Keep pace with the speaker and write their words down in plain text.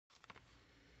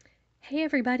Hey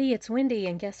everybody, it's Wendy,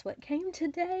 and guess what came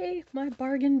today? My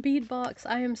bargain bead box.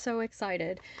 I am so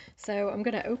excited. So I'm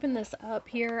going to open this up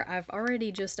here. I've already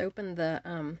just opened the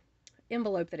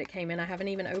envelope that it came in. I haven't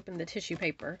even opened the tissue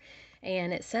paper.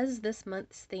 And it says this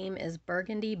month's theme is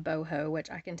Burgundy Boho, which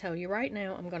I can tell you right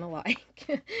now I'm going to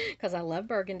like because I love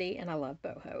burgundy and I love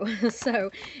boho.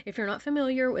 So if you're not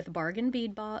familiar with Bargain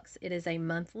Bead Box, it is a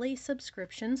monthly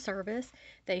subscription service.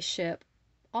 They ship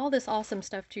all this awesome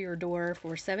stuff to your door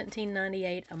for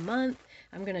 $17.98 a month.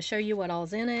 I'm going to show you what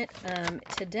all's in it.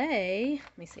 Today,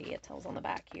 let me see, it tells on the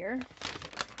back here.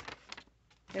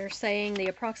 They're saying the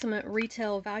approximate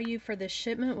retail value for this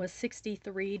shipment was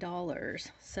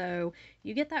 $63. So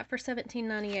you get that for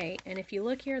 $17.98. And if you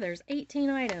look here, there's 18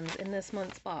 items in this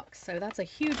month's box. So that's a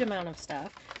huge amount of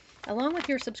stuff. Along with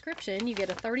your subscription, you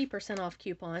get a 30% off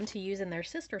coupon to use in their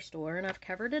sister store, and I've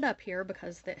covered it up here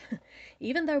because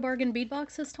even though Bargain Bead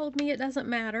Box has told me it doesn't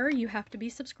matter, you have to be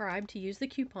subscribed to use the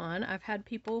coupon. I've had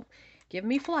people give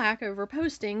me flack over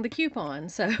posting the coupon,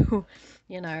 so,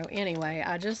 anyway,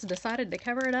 I just decided to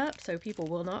cover it up so people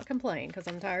will not complain because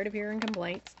I'm tired of hearing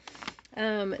complaints.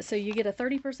 So you get a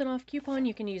 30% off coupon.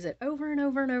 You can use it over and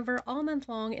over and over all month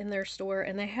long in their store,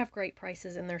 and they have great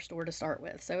prices in their store to start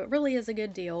with. So it really is a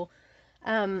good deal.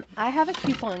 I have a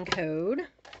coupon code.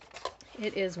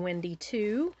 It is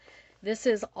Wendy2. This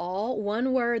is all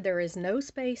one word. There is no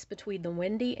space between the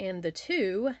Wendy and the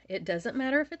 2. It doesn't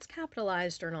matter if it's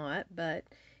capitalized or not, but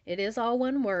it is all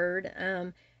one word.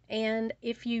 And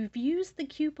if you've used the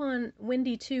coupon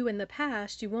Wendy2 in the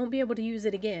past, you won't be able to use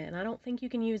it again. I don't think you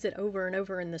can use it over and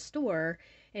over in the store.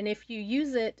 And if you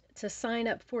use it to sign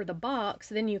up for the box,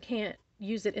 then you can't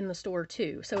use it in the store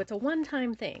too. So it's a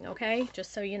one-time thing, okay?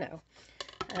 Just so you know.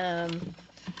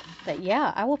 But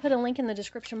yeah, I will put a link in the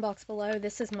description box below.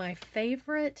 This is my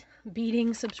favorite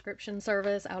beading subscription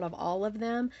service out of all of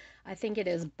them. I think it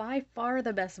is by far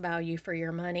the best value for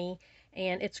your money.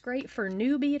 And it's great for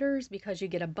new beaders because you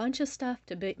get a bunch of stuff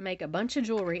to make a bunch of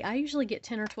jewelry. I usually get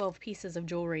 10 or 12 pieces of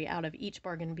jewelry out of each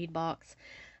bargain bead box.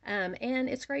 And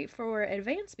it's great for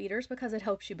advanced beaders because it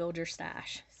helps you build your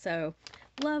stash. So,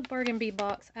 love Bargain Bead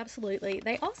Box, absolutely.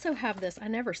 They also have this, I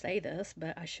never say this,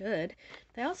 but I should.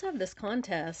 They also have this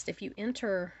contest. If you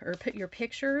enter or put your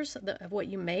pictures of what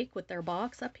you make with their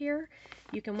box up here,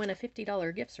 you can win a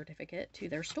 $50 gift certificate to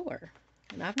their store.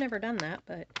 And I've never done that,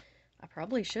 but I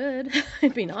probably should.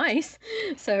 It'd be nice.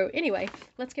 So anyway,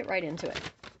 let's get right into it.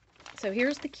 So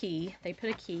here's the key. They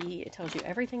put a key. It tells you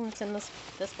everything that's in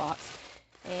this box.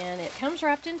 And it comes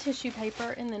wrapped in tissue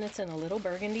paper, and then it's in a little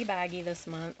burgundy baggie this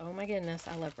month. Oh my goodness,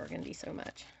 I love burgundy so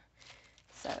much.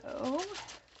 So,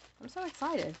 I'm so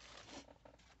excited.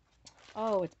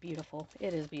 Oh, it's beautiful.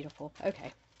 It is beautiful.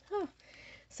 Okay. Oh.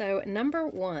 So, number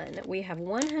 1, we have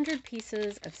 100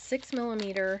 pieces of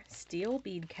 6mm steel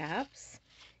bead caps,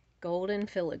 golden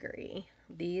filigree.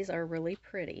 These are really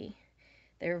pretty.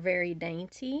 They're very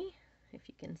dainty, if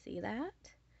you can see that.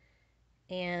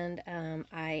 And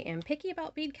I am picky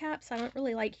about bead caps. I don't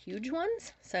really like huge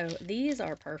ones, so these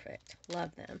are perfect.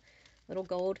 Love them. Little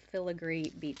gold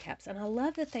filigree bead caps. And I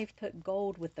love that they've put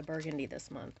gold with the burgundy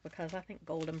this month because I think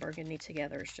gold and burgundy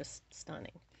together is just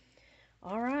stunning.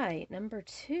 All right, number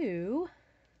 2.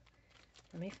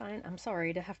 Let me find, I'm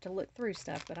sorry to have to look through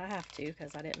stuff, but I have to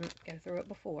because I didn't go through it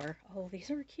before. Oh, these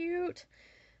are cute.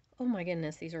 Oh my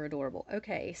goodness, these are adorable.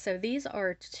 Okay, so these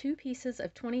are 2 pieces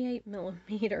of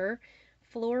 28mm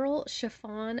floral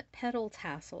chiffon petal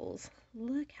tassels.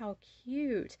 Look how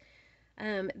cute.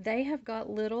 They have got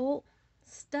little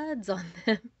studs on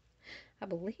them. I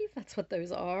believe that's what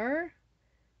those are.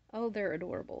 Oh, they're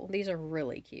adorable. These are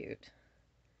really cute.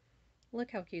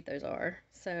 Look how cute those are.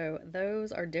 So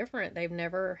those are different. They've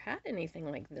never had anything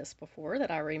like this before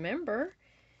that I remember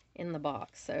in the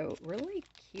box. So really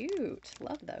cute.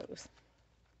 Love those.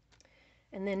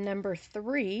 And then number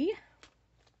 3.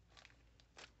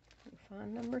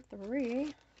 Find number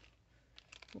 3.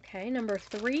 Okay, number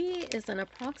 3 is an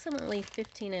approximately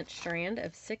 15-inch strand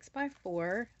of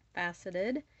 6x4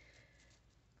 faceted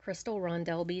crystal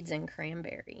rondelle beads in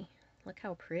cranberry. Look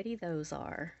how pretty those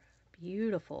are.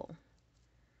 Beautiful.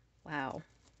 Wow.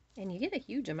 And you get a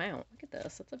huge amount. Look at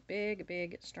this. It's a big,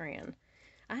 big strand.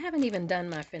 I haven't even done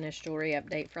my finished jewelry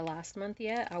update for last month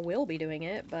yet. I will be doing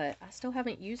it, but I still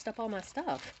haven't used up all my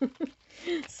stuff.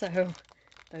 So,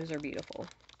 those are beautiful.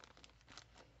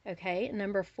 Okay,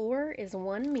 number 4 is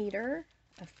 1 meter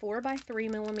of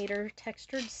 4x3mm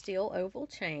textured steel oval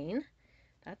chain.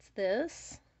 That's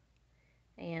this.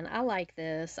 And I like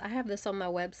this. I have this on my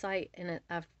website, and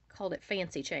I've called it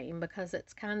fancy chain because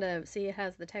it's kind of, see, it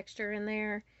has the texture in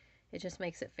there. It just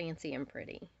makes it fancy and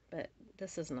pretty. But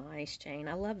this is a nice chain.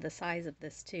 I love the size of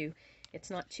this too. It's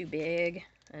not too big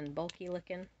and bulky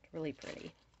looking. Really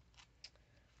pretty.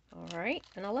 Alright,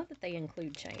 and I love that they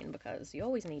include chain because you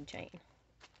always need chain.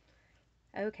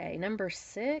 Okay, number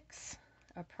 6,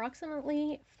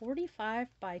 approximately 45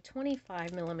 by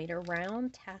 25 millimeter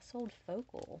round tasseled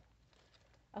focal.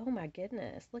 Oh my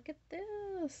goodness, look at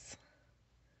this.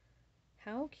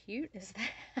 How cute is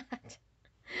that?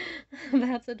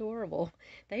 That's adorable.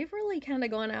 They've really kind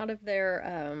of gone out of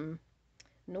their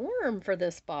norm for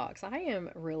this box. I am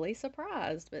really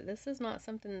surprised, but this is not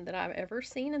something that I've ever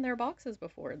seen in their boxes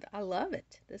before. I love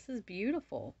it. This is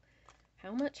beautiful.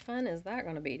 How much fun is that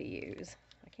going to be to use?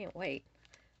 I can't wait.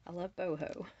 I love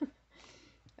boho.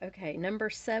 Okay, number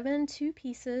 7, 2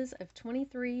 pieces of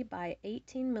 23 by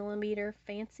 18 millimeter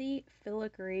fancy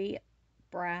filigree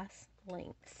brass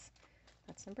links.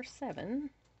 That's number 7,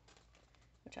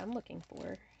 which I'm looking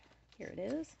for. Here it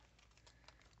is.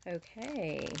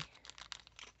 Okay.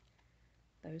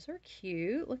 Those are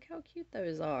cute. Look how cute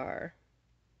those are.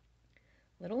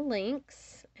 Little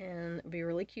links, and it'd be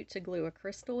really cute to glue a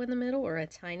crystal in the middle or a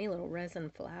tiny little resin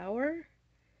flower.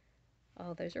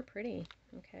 Oh, those are pretty.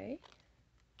 Okay.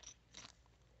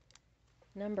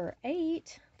 Number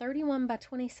 8, 31 by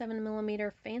 27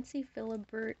 millimeter fancy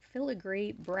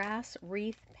filigree brass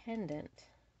wreath pendant.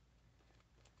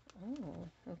 Oh,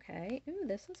 okay. Ooh,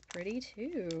 this is pretty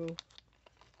too. Look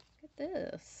at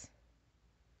this.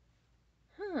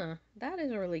 Huh, that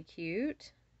is really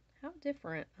cute. How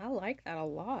different. I like that a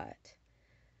lot.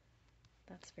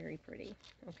 That's very pretty.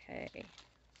 Okay.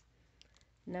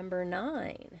 Number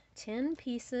 9, 10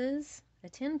 pieces, a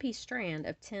 10-piece strand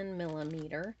of 10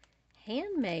 millimeter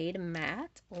handmade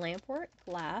matte lampwork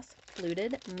glass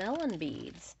fluted melon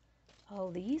beads.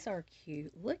 Oh, these are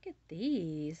cute. Look at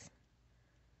these.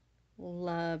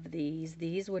 Love these.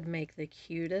 These would make the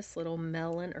cutest little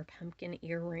melon or pumpkin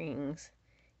earrings.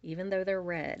 Even though they're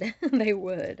red, they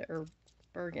would, or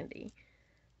burgundy.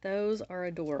 Those are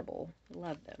adorable.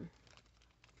 Love them.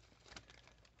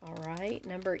 All right,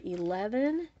 number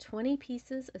 11, 20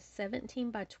 pieces of 17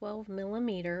 by 12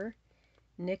 millimeter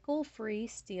nickel-free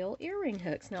steel earring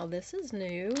hooks. Now, this is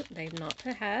new. They've not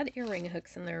had earring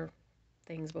hooks in their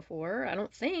things before, I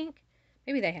don't think.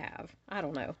 Maybe they have. I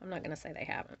don't know. I'm not going to say they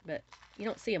haven't, but you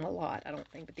don't see them a lot, I don't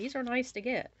think. But these are nice to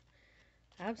get.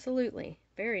 Absolutely.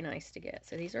 Very nice to get.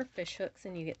 So these are fish hooks,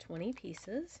 and you get 20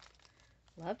 pieces.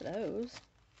 Love those.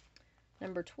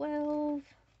 Number 12.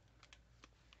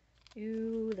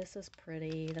 Ooh, this is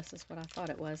pretty. This is what I thought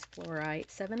it was. Fluorite.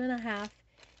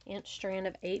 7.5-inch strand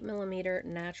of 8 millimeter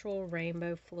natural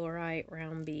rainbow fluorite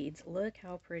round beads. Look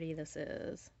how pretty this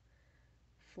is.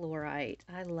 Fluorite.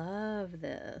 I love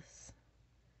this.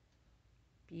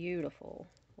 Beautiful.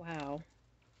 Wow.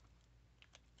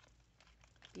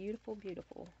 Beautiful,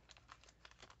 beautiful.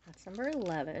 That's number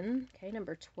 11. Okay,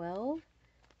 number 12.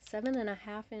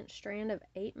 7.5-inch strand of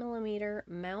 8 millimeter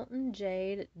mountain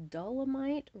jade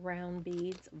dolomite round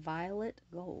beads, violet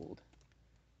gold.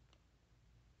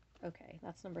 Okay,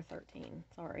 that's number 13.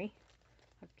 Sorry.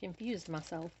 I confused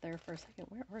myself there for a second.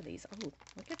 Where are these? Oh,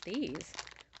 look at these.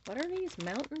 What are these?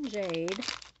 Mountain jade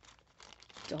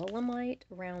dolomite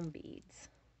round beads.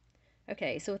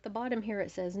 Okay, so at the bottom here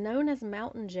it says, known as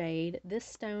mountain jade, this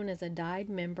stone is a dyed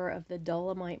member of the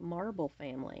dolomite marble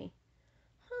family.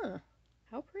 Huh.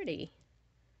 How pretty.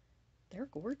 They're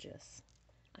gorgeous.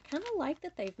 I kind of like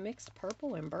that they've mixed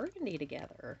purple and burgundy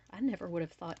together. I never would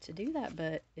have thought to do that,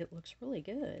 but it looks really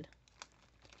good.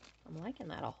 I'm liking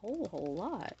that a whole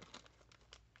lot.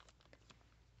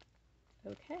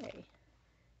 Okay.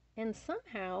 And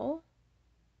somehow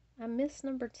I missed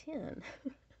number 10.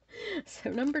 So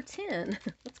number 10,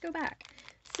 let's go back.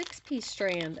 6-piece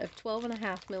strand of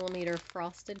 12.5 millimeter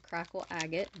frosted crackle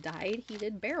agate dyed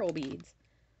heated barrel beads.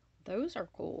 Those are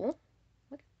cool.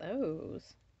 Look at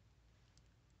those.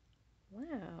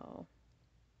 Wow.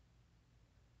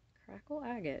 Crackle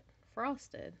agate.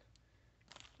 Frosted.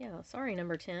 Yeah, sorry,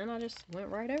 number 10. I just went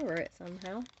right over it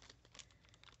somehow.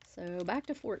 So back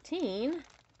to 14.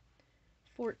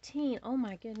 14. Oh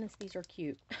my goodness, these are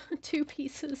cute. 2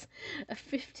 pieces of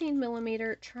 15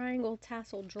 millimeter triangle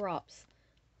tassel drops.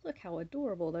 Look how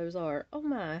adorable those are. Oh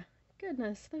my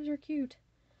goodness, those are cute.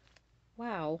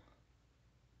 Wow.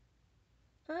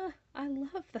 I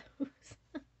love those.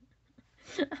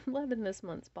 I'm loving this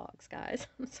month's box, guys.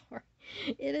 I'm sorry.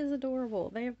 It is adorable.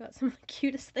 They have got some of the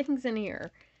cutest things in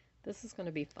here. This is going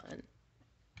to be fun.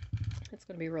 It's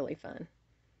going to be really fun.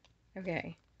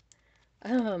 Okay.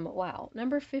 Wow.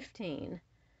 Number 15.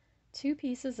 2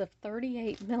 pieces of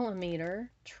 38 millimeter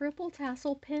triple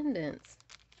tassel pendants.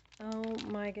 Oh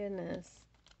my goodness.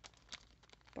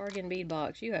 Bargain bead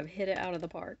box, you have hit it out of the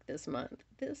park this month.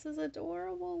 This is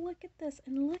adorable. Look at this.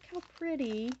 And look how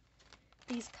pretty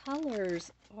these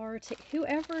colors are.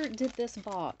 Whoever did this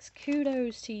box,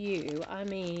 kudos to you. I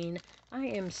mean, I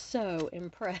am so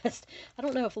impressed. I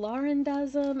don't know if Lauren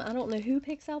does them. I don't know who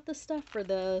picks out the stuff for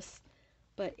this,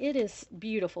 but it is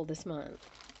beautiful this month.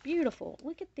 Beautiful.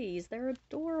 Look at these. They're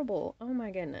adorable. Oh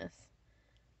my goodness.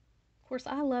 Of course,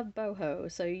 I love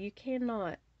boho, so you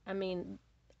cannot, I mean,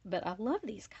 but I love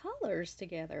these colors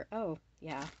together. Oh,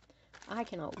 yeah. I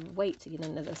cannot wait to get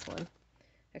into this one.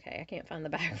 Okay, I can't find the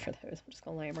bag for those. I'm just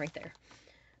going to lay them right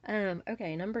there.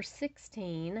 Okay, number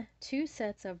 16, 2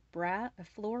 sets of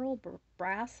floral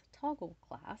brass toggle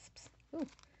clasps. Ooh,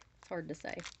 it's hard to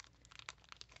say.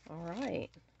 All right.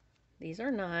 These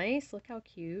are nice. Look how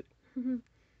cute.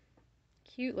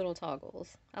 Cute little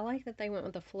toggles. I like that they went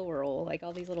with the floral, like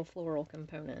all these little floral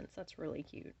components. That's really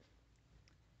cute.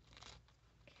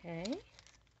 Okay.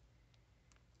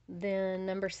 Then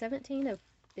number 17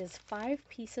 is 5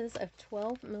 pieces of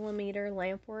 12mm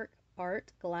lampwork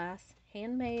art glass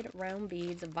handmade round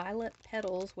beads, violet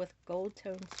petals with gold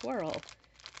tone swirl.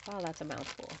 Wow, that's a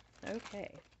mouthful.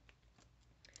 Okay.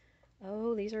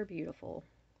 Oh, these are beautiful.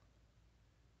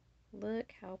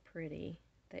 Look how pretty.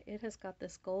 It has got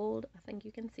this gold. I think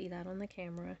you can see that on the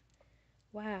camera.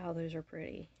 Wow, those are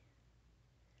pretty.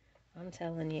 I'm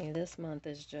telling you, this month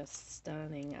is just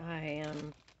stunning.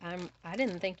 I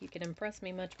didn't think you could impress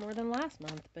me much more than last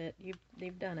month, but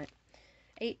you've done it.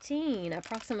 18,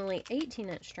 approximately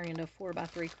 18-inch strand of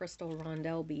 4x3 crystal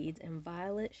rondelle beads in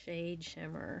violet jade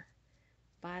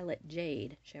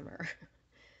shimmer.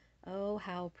 Oh,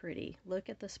 how pretty. Look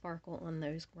at the sparkle on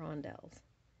those rondelles.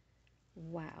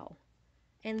 Wow.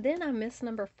 And then I missed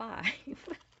number 5.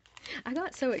 I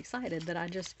got so excited that I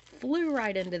just flew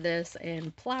right into this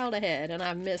and plowed ahead, and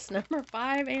I missed number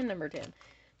 5 and number 10.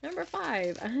 Number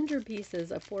 5, 100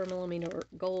 pieces of 4mm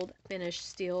gold finished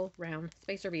steel round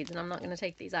spacer beads. And I'm not going to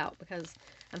take these out because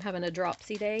I'm having a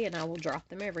dropsy day and I will drop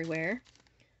them everywhere.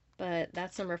 But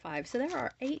that's number 5. So there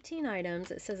are 18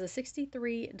 items. It says a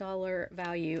 $63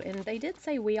 value. And they did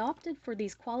say we opted for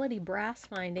these quality brass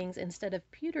findings instead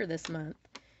of pewter this month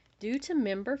due to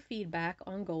member feedback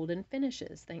on golden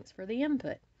finishes. Thanks for the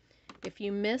input. If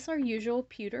you miss our usual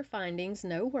pewter findings,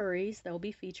 no worries. They'll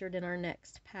be featured in our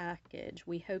next package.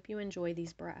 We hope you enjoy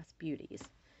these brass beauties.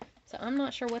 So I'm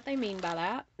not sure what they mean by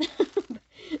that.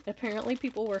 Apparently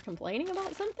people were complaining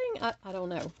about something. I don't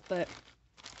know. But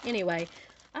anyway,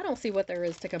 I don't see what there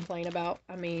is to complain about.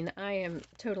 I mean, I am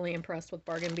totally impressed with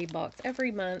Bargain Bead Box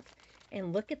every month.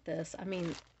 And look at this. I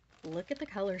mean, look at the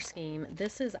color scheme.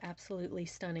 This is absolutely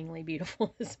stunningly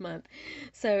beautiful this month.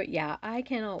 So yeah, I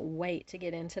cannot wait to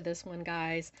get into this one,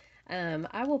 guys.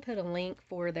 I will put a link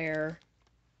for their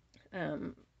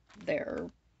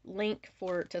link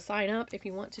to sign up if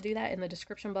you want to do that in the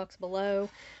description box below.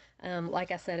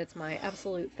 Like I said, it's my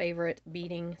absolute favorite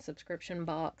beading subscription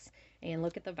box. And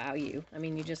look at the value. I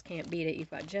mean, you just can't beat it.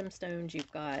 You've got gemstones.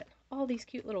 You've got all these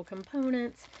cute little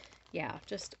components. Yeah,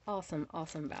 just awesome,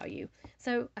 awesome value.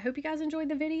 So I hope you guys enjoyed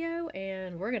the video,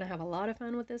 and we're going to have a lot of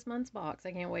fun with this month's box.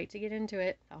 I can't wait to get into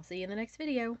it. I'll see you in the next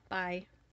video. Bye.